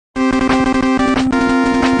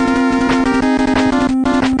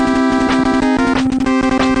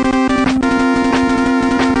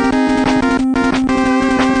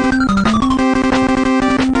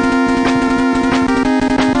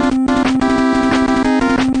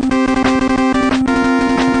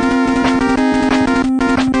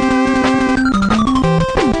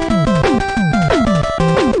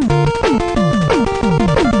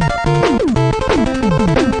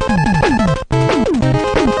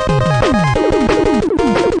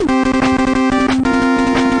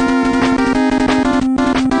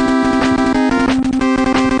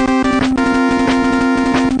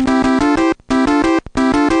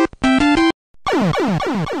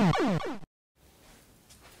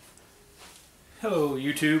Hello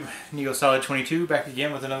YouTube, NeoSolid22 back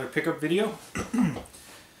again with another pickup video.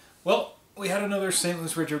 Well, we had another St.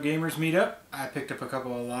 Louis Retro Gamers meetup. I picked up a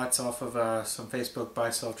couple of lots off of some Facebook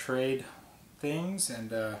buy-sell trade things and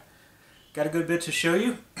got a good bit to show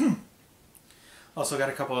you. Also got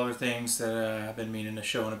a couple other things that I've been meaning to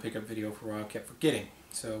show in a pickup video for a while, kept forgetting.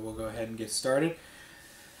 So we'll go ahead and get started.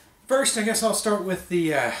 First, I guess I'll start with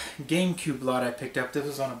the GameCube lot I picked up. This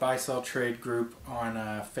was on a buy-sell trade group on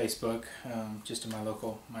Facebook, just in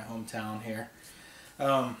my hometown here.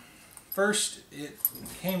 First, it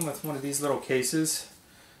came with one of these little cases,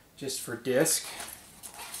 just for disc.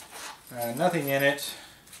 Nothing in it,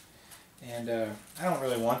 and I don't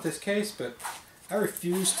really want this case, but I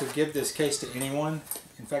refuse to give this case to anyone.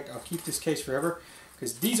 In fact, I'll keep this case forever,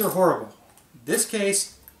 because these are horrible. This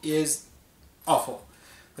case is awful.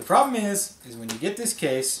 The problem is when you get this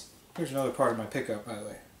case, here's another part of my pickup, by the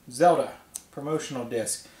way. Zelda promotional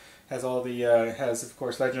disc has all the has of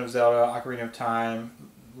course Legend of Zelda, Ocarina of Time,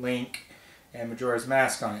 Link, and Majora's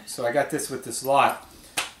Mask on it. So I got this with this lot.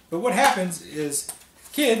 But what happens is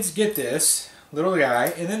kids get this little guy,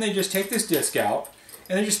 and then they just take this disc out,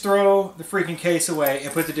 and they just throw the freaking case away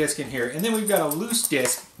and put the disc in here. And then we've got a loose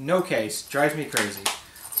disc, no case. Drives me crazy.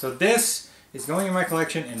 So this is going in my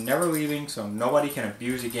collection and never leaving, so nobody can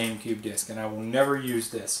abuse a GameCube disc. And I will never use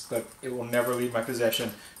this, but it will never leave my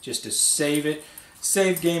possession, just to save it.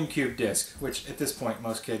 Save GameCube disc, which at this point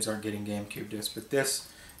most kids aren't getting GameCube disc, but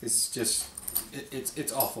this is just,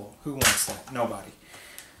 it's awful. Who wants that? Nobody.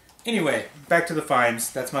 Anyway, back to the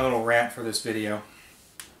finds. That's my little rant for this video.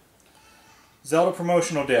 Zelda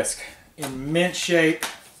promotional disc in mint shape,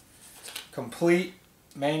 complete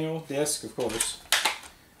manual disc, of course.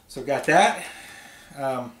 So got that.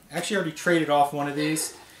 Actually already traded off one of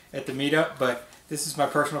these at the meetup, but this is my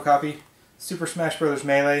personal copy. Super Smash Bros.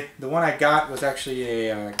 Melee. The one I got was actually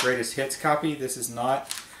a Greatest Hits copy. This is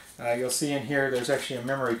not. You'll see in here there's actually a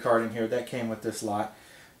memory card in here that came with this lot.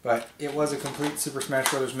 But it was a complete Super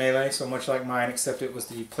Smash Bros. Melee, so much like mine, except it was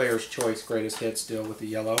the Player's Choice Greatest Hits still with the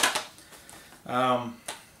yellow. Medal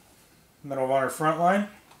of Honor Frontline.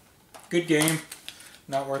 Good game.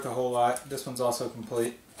 Not worth a whole lot. This one's also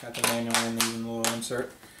complete. Got the manual and even a little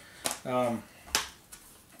insert. NBA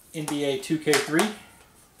 2K3.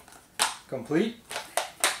 Complete.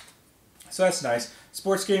 So that's nice.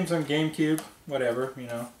 Sports games on GameCube. Whatever, you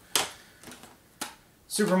know.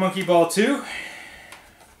 Super Monkey Ball 2.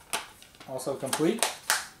 Also complete.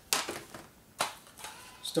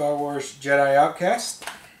 Star Wars Jedi Outcast.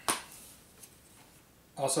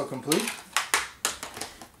 Also complete.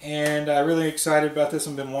 And I'm really excited about this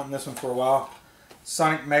one. Been wanting this one for a while.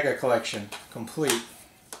 Sonic Mega Collection, complete.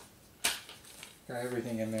 Got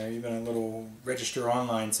everything in there, even a little Register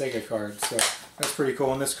Online Sega card. So that's pretty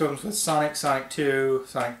cool. And this comes with Sonic, Sonic 2,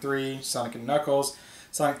 Sonic 3, Sonic and Knuckles,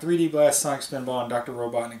 Sonic 3D Blast, Sonic Spinball, and Dr.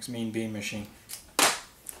 Robotnik's Mean Bean Machine.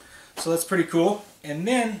 So that's pretty cool. And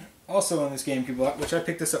then also in this GameCube lot, which I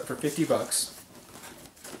picked this up for 50 bucks,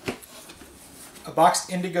 a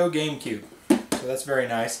boxed Indigo GameCube. So that's very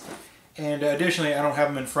nice. And additionally, I don't have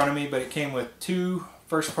them in front of me, but it came with two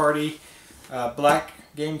first-party black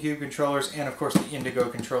GameCube controllers and, of course, the Indigo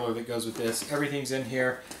controller that goes with this. Everything's in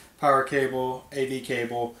here. Power cable, AV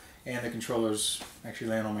cable, and the controllers actually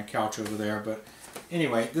laying on my couch over there. But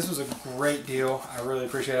anyway, this was a great deal. I really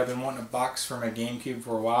appreciate it. I've been wanting a box for my GameCube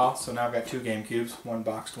for a while, so now I've got two GameCubes, one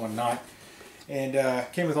boxed, one not.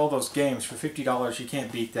 And came with all those games for $50. You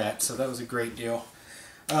can't beat that, so that was a great deal.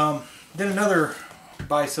 Then another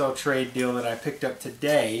buy-sell trade deal that I picked up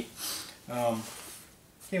today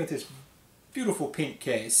came with this beautiful pink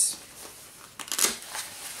case.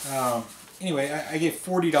 Anyway, I gave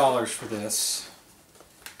 $40 for this.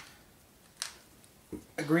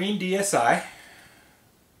 A green DSi,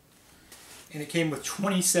 and it came with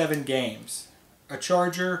 27 games, a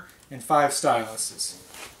charger, and 5 styluses,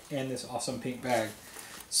 and this awesome pink bag.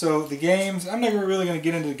 So the games, I'm never really going to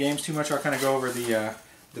get into the games too much. I'll kind of go over the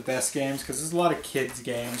best games, because there's a lot of kids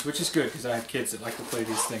games, which is good because I have kids that like to play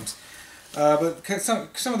these things. But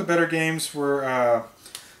some of the better games were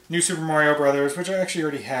New Super Mario Brothers, which I actually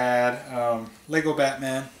already had, Lego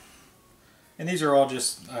Batman, and these are all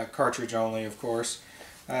just cartridge only, of course.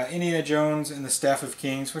 Indiana Jones and the Staff of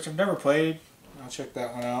Kings, which I've never played. I'll check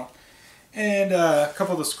that one out. And a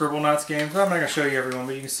couple of the Scribblenauts games. I'm not going to show you everyone,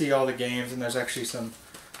 but you can see all the games, and there's actually some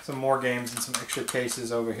more games and some extra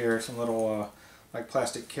cases over here, some little like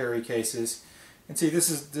plastic carry cases. And see, this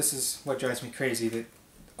is what drives me crazy, that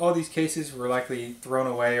all these cases were likely thrown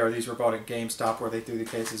away, or these were bought at GameStop where they threw the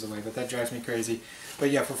cases away, but that drives me crazy.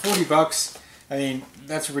 But yeah, for 40 bucks, I mean,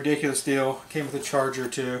 that's a ridiculous deal. Came with a charger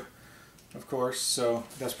too, of course, so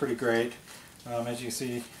that's pretty great. As you can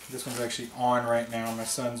see, this one's actually on right now. My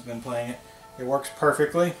son's been playing it. It works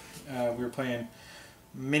perfectly. We were playing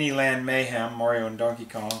Miniland Mayhem, Mario and Donkey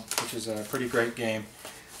Kong, which is a pretty great game.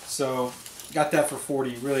 So got that for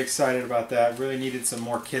 40. Really excited about that. Really needed some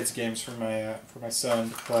more kids games for my son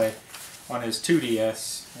to play on his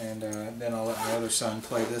 2DS, and then I'll let my other son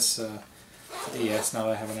play this DS now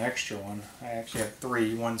that I have an extra one. I actually have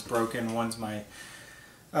 3. One's broken. One's my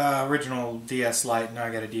original DS Lite, and now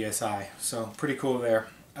I got a DSi. So pretty cool there.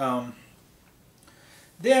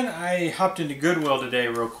 Then I hopped into Goodwill today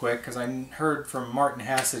real quick because I heard from Martin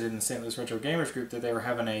Hassett in the St. Louis Retro Gamers group that they were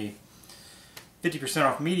having a 50%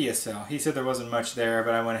 off media sale. He said there wasn't much there,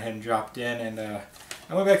 but I went ahead and dropped in, and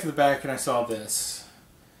I went back to the back and I saw this.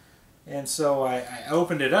 And so I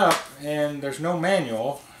opened it up, and there's no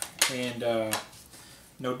manual and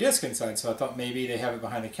no disc inside, so I thought maybe they have it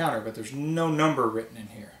behind the counter, but there's no number written in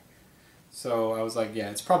here. So I was like,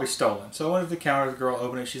 yeah, it's probably stolen. So I went to the counter, the girl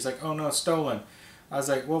opened it, she's like, oh no, it's stolen. I was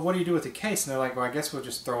like, well, what do you do with the case? And they're like, well, I guess we'll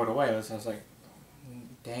just throw it away. I was like,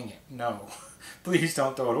 dang it, no. Please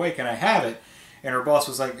don't throw it away. Can I have it? And her boss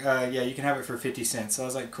was like, yeah, you can have it for 50 cents. So I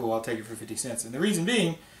was like, cool, I'll take it for 50 cents. And the reason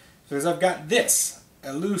being, because I've got this,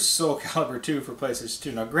 a loose Soul Calibur 2 for PlayStation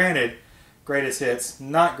 2. Now, granted, greatest hits,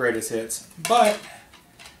 not greatest hits, but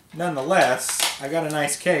nonetheless, I got a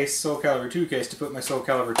nice case, Soul Calibur 2 case, to put my Soul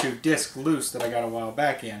Calibur 2 disc loose that I got a while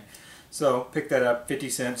back in. So, picked that up, 50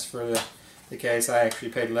 cents for the case. I actually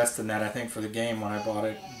paid less than that, I think, for the game when I bought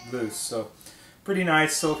it loose. So, pretty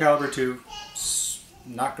nice. Soul Calibur 2,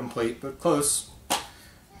 not complete, but close,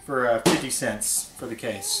 for 50 cents for the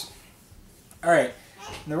case. Alright,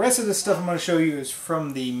 the rest of the stuff I'm going to show you is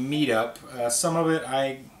from the Meetup. Some of it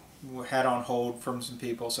I had on hold from some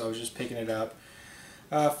people, so I was just picking it up.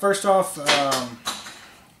 First off,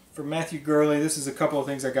 for Matthew Gurley, this is a couple of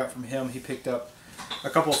things I got from him. He picked up a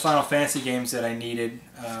couple of Final Fantasy games that I needed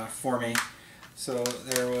for me. So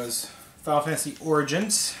there was Final Fantasy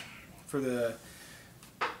Origins for the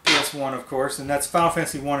PS1, of course, and that's Final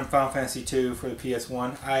Fantasy 1 and Final Fantasy 2 for the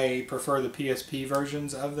PS1. I prefer the PSP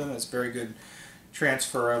versions of them. It's very good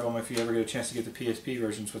transfer of them if you ever get a chance to get the PSP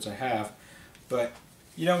versions, which I have. But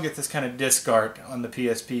you don't get this kind of disc art on the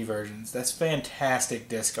PSP versions. That's fantastic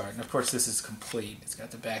disc art. And of course this is complete. It's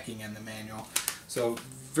got the backing and the manual. So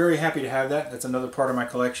very happy to have that. That's another part of my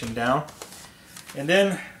collection down. And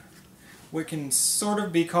then what can sort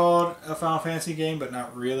of be called a Final Fantasy game, but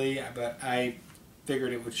not really. But I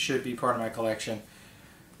figured it should be part of my collection.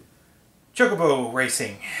 Chocobo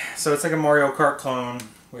Racing. So it's like a Mario Kart clone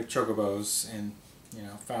with chocobos and, you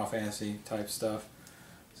know, Final Fantasy type stuff.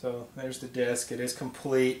 So there's the disc. It is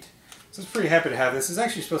complete. So I was pretty happy to have this. It's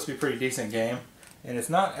actually supposed to be a pretty decent game, and it's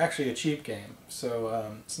not actually a cheap game.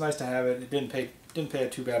 So it's nice to have it. It didn't pay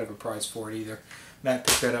too bad of a price for it either. Matt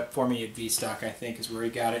picked that up for me at V-Stock, I think, is where he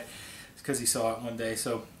got it. It's because he saw it one day.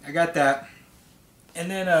 So I got that. And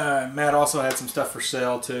then Matt also had some stuff for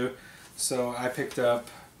sale too. So I picked up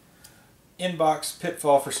Inbox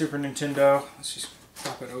Pitfall for Super Nintendo. Let's just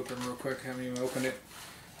pop it open real quick. I haven't even opened it.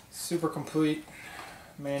 Super complete.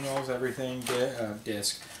 Manuals, everything,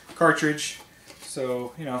 disc, cartridge.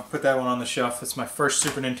 So, you know, put that one on the shelf. It's my first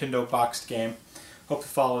Super Nintendo boxed game. Hope to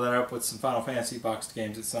follow that up with some Final Fantasy boxed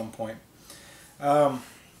games at some point. And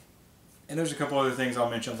there's a couple other things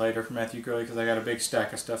I'll mention later from Matthew Gurley because I got a big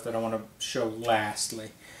stack of stuff that I want to show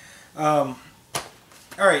lastly. Alright,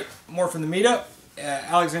 more from the Meetup.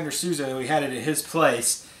 Alexander Souza, we had it at his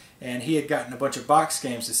place, and he had gotten a bunch of box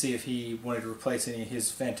games to see if he wanted to replace any of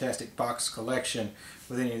his fantastic box collection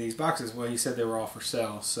with any of these boxes. Well, he said they were all for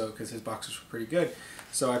sale, so because his boxes were pretty good.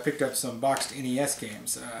 So I picked up some boxed NES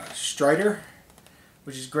games. Strider,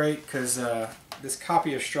 which is great because this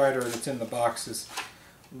copy of Strider that's in the box is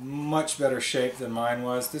much better shape than mine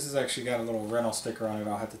was. This has actually got a little rental sticker on it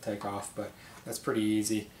I'll have to take off, but that's pretty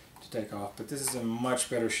easy to take off. But this is in much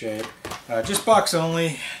better shape. Just box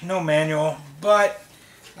only, no manual, but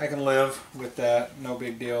I can live with that, no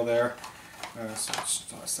big deal there. So just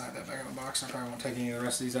slide that back in the box. I probably won't take any of the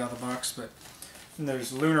rest of these out of the box. But then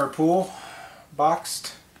there's Lunar Pool,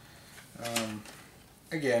 boxed.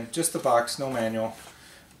 Again, just the box, no manual,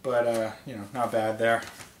 but you know, not bad there.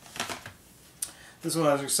 This one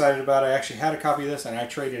I was excited about. I actually had a copy of this, and I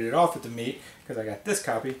traded it off at the meet because I got this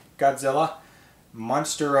copy, Godzilla,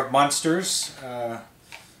 Monster of Monsters.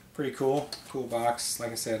 Pretty cool, cool box.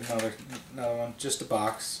 Like I said, another one, just a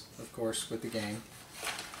box, of course, with the game.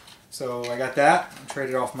 So I got that, and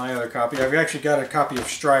traded off my other copy. I've actually got a copy of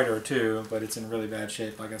Strider too, but it's in really bad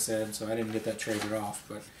shape, like I said, so I didn't get that traded off.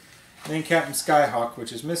 But then Captain Skyhawk,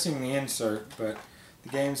 which is missing the insert, but the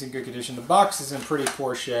game's in good condition. The box is in pretty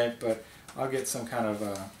poor shape, but I'll get some kind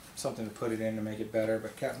of something to put it in to make it better,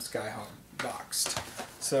 but Captain Skyhawk boxed.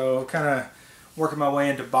 So kind of working my way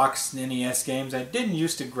into boxed NES games. I didn't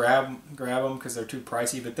used to grab them because they're too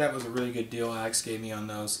pricey, but that was a really good deal Alex gave me on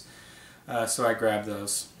those. So I grabbed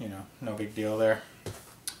those, you know, no big deal there.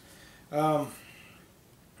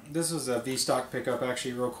 This was a V-Stock pickup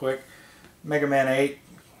actually real quick. Mega Man 8,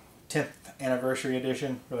 10th anniversary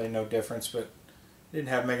edition. Really no difference, but didn't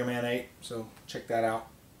have Mega Man 8, so check that out.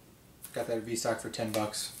 Got that at V-Stock for 10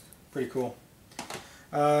 bucks. Pretty cool.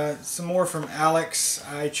 Some more from Alex.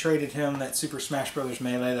 I traded him that Super Smash Bros.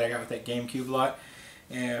 Melee that I got with that GameCube lot,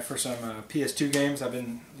 and for some PS2 games. I've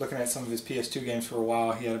been looking at some of his PS2 games for a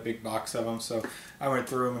while. He had a big box of them, so I went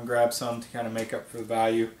through them and grabbed some to kind of make up for the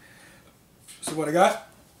value. So what I got?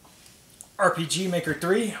 RPG Maker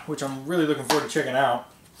 3, which I'm really looking forward to checking out.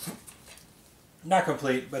 Not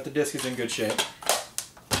complete, but the disc is in good shape.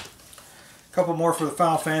 A couple more for the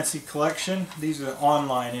Final Fantasy collection. These are the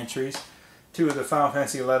online entries. 2 of the Final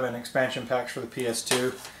Fantasy 11 expansion packs for the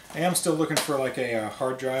PS2. I am still looking for like a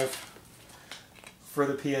hard drive for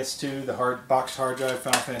the PS2, the boxed hard drive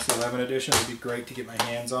Final Fantasy 11 edition. It would be great to get my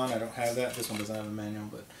hands on. I don't have that. This one doesn't have a manual,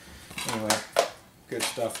 but anyway, good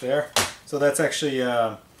stuff there. So that's actually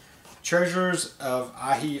Treasures of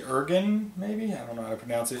Ahi Urgen, maybe? I don't know how to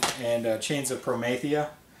pronounce it. And Chains of Promethea.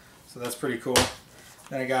 So that's pretty cool.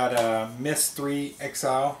 Then I got Myst 3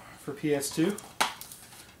 Exile for PS2.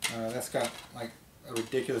 That's got like a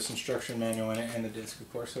ridiculous instruction manual in it and the disc,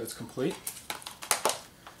 of course, so it's complete.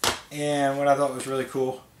 And what I thought was really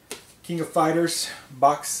cool, King of Fighters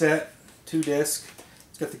box set, 2 disc.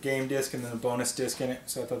 It's got the game disc and then the bonus disc in it,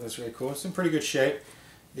 so I thought that was really cool. It's in pretty good shape.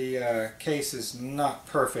 The case is not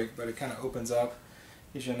perfect, but it kind of opens up.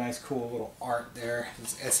 Gives you a nice, cool little art there.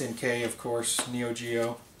 It's SNK, of course, Neo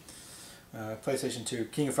Geo. PlayStation 2.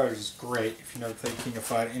 King of Fighters is great. If you've never played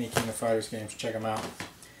any King of Fighters games, check them out.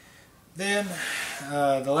 Then,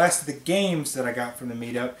 the last of the games that I got from the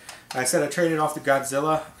meetup, I said I traded off the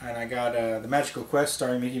Godzilla, and I got the Magical Quest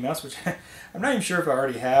starring Mickey Mouse, which I'm not even sure if I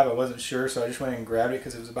already have. I wasn't sure, so I just went and grabbed it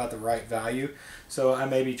because it was about the right value. So I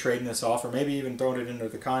may be trading this off, or maybe even throwing it into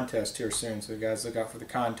the contest here soon, so you guys look out for the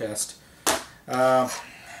contest.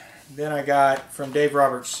 Then I got, from Dave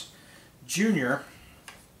Roberts Jr.,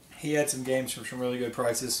 he had some games for some really good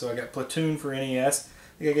prices, so I got Platoon for NES.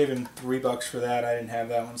 I think I gave him $3 for that. I didn't have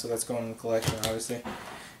that one, so that's going in the collection, obviously.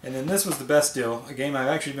 And then this was the best deal, a game I've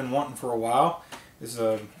actually been wanting for a while. This is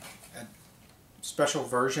a special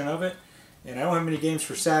version of it. And I don't have many games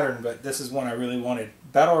for Saturn, but this is one I really wanted.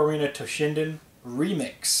 Battle Arena Toshinden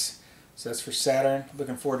Remix. So that's for Saturn.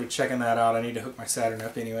 Looking forward to checking that out. I need to hook my Saturn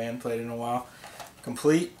up anyway. I haven't played it in a while.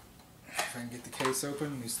 Complete. If I can get the case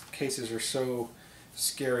open. These cases are so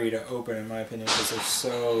scary to open, in my opinion, because they're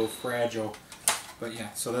so fragile. But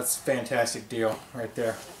yeah, so that's a fantastic deal right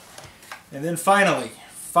there. And then finally,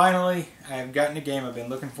 I have gotten a game I've been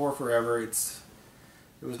looking for forever. It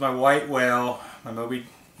was my White Whale, my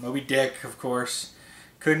Moby-Dick, of course.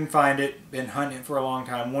 Couldn't find it, been hunting it for a long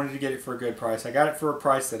time, wanted to get it for a good price. I got it for a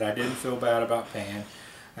price that I didn't feel bad about paying.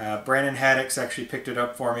 Brandon Haddox actually picked it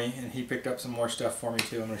up for me, and he picked up some more stuff for me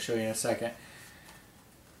too. I'm going to show you in a second.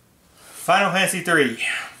 Final Fantasy 3,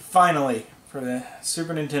 finally, for the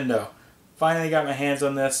Super Nintendo. Finally got my hands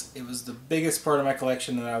on this. It was the biggest part of my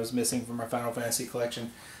collection that I was missing from my Final Fantasy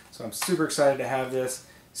collection. So I'm super excited to have this.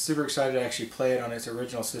 Super excited to actually play it on its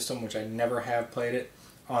original system, which I never have played it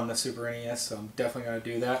on the Super NES, so I'm definitely going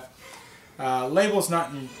to do that. Label's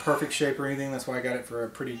not in perfect shape or anything. That's why I got it for a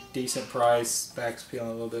pretty decent price. Back's peeling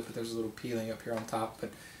a little bit, but there's a little peeling up here on top. But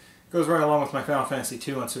it goes right along with my Final Fantasy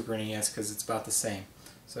 2 on Super NES because it's about the same.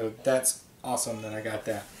 So that's awesome that I got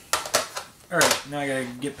that. Alright, now I gotta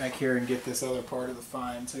get back here and get this other part of the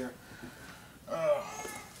finds here.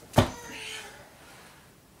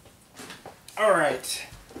 Alright.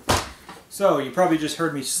 So, you probably just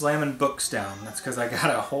heard me slamming books down. That's because I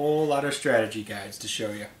got a whole lot of strategy guides to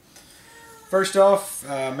show you. First off,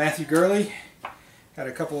 Matthew Gurley. Got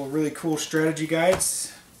a couple of really cool strategy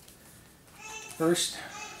guides. First,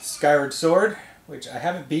 Skyward Sword, which I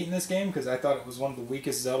haven't beaten this game because I thought it was one of the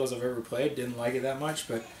weakest Zeldas I've ever played. Didn't like it that much,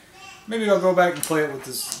 but maybe I'll go back and play it with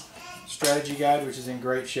this strategy guide, which is in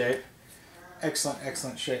great shape. Excellent,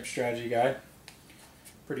 excellent shape strategy guide.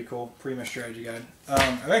 Pretty cool, Prima strategy guide.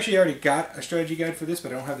 I've actually already got a strategy guide for this,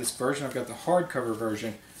 but I don't have this version. I've got the hardcover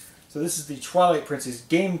version. So this is the Twilight Princess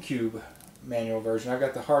GameCube manual version. I've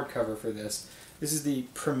got the hardcover for this. This is the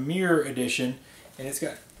Premier Edition, and it's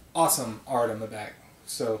got awesome art on the back.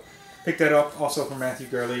 So picked that up also from Matthew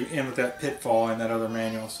Gurley, in with that Pitfall and that other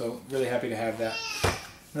manual. So really happy to have that.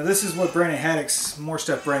 Now this is what Brandon Haddox, more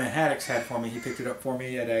stuff Brandon Haddox had for me. He picked it up for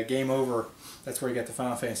me at Game Over. That's where he got the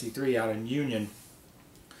Final Fantasy 3 out in Union.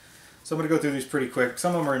 So I'm going to go through these pretty quick.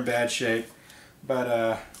 Some of them are in bad shape,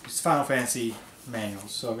 but it's Final Fantasy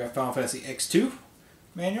manuals. So I've got Final Fantasy X2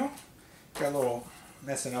 manual. Got a little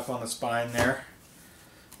messing up on the spine there.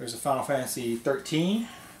 There's a Final Fantasy 13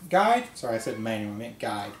 guide. Sorry, I said manual, I meant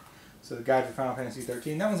guide. So the guide for Final Fantasy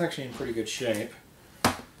 13, that one's actually in pretty good shape.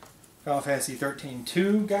 Final Fantasy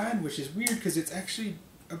 13-2 guide, which is weird because it's actually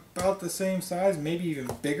about the same size, maybe even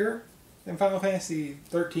bigger than Final Fantasy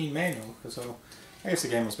 13 manual. So I guess the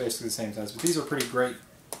game was basically the same size, but these are pretty great,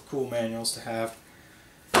 cool manuals to have.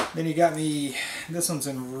 Then you got me, this one's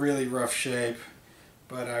in really rough shape,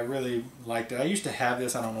 but I really liked it. I used to have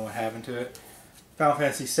this, I don't know what happened to it. Final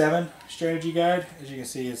Fantasy 7 strategy guide. As you can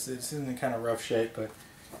see, it's in kind of rough shape, but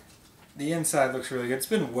the inside looks really good. It's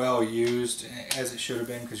been well used, as it should have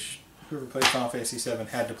been, because whoever played Final Fantasy 7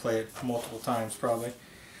 had to play it multiple times probably.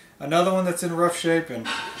 Another one that's in rough shape, and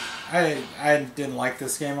I didn't like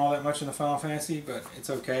this game all that much in the Final Fantasy, but it's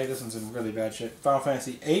okay. This one's in really bad shape. Final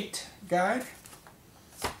Fantasy 8 guide.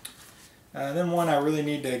 Then one I really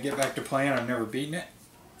need to get back to playing. I've never beaten it.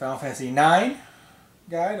 Final Fantasy 9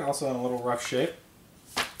 guide, also in a little rough shape.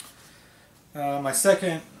 My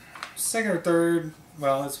second or third,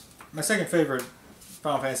 well, it's my second favorite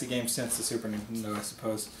Final Fantasy game since the Super Nintendo, I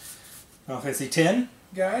suppose. Final Fantasy X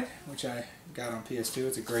guide, which I got on PS2.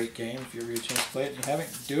 It's a great game. If you ever get a chance to play it and you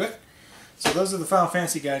haven't, do it. So those are the Final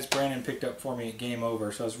Fantasy guides Brandon picked up for me at Game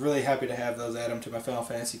Over. So I was really happy to have those, add them to my Final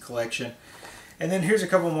Fantasy collection. And then here's a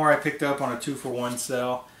couple more I picked up on a 2-for-1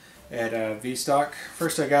 sale at VStock.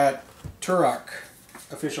 First I got Turok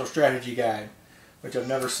Official Strategy Guide, which I've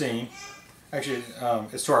never seen. Actually,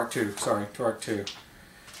 it's Turok 2. Sorry, Turok 2.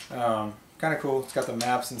 Kind of cool. It's got the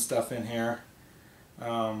maps and stuff in here.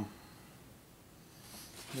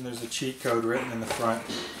 And there's a cheat code written in the front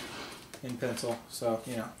in pencil, so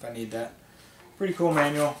you know, if I need that. Pretty cool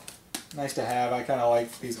manual. Nice to have. I kind of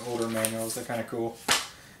like these older manuals. They're kind of cool.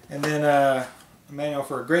 And then a manual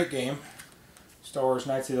for a great game, Star Wars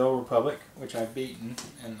Knights of the Old Republic, which I've beaten,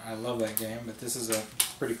 and I love that game, but this is a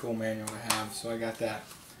pretty cool manual to have, so I got that.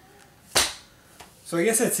 So I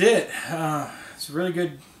guess that's it. It's a really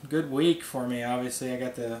good week for me, obviously. I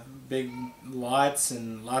got the big lots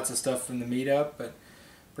and lots of stuff from the Meetup, but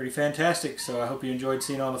pretty fantastic. So I hope you enjoyed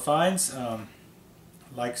seeing all the finds.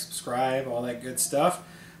 Like, subscribe, all that good stuff.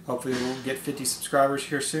 Hopefully we'll get 50 subscribers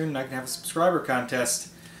here soon and I can have a subscriber contest.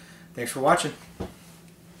 Thanks for watching.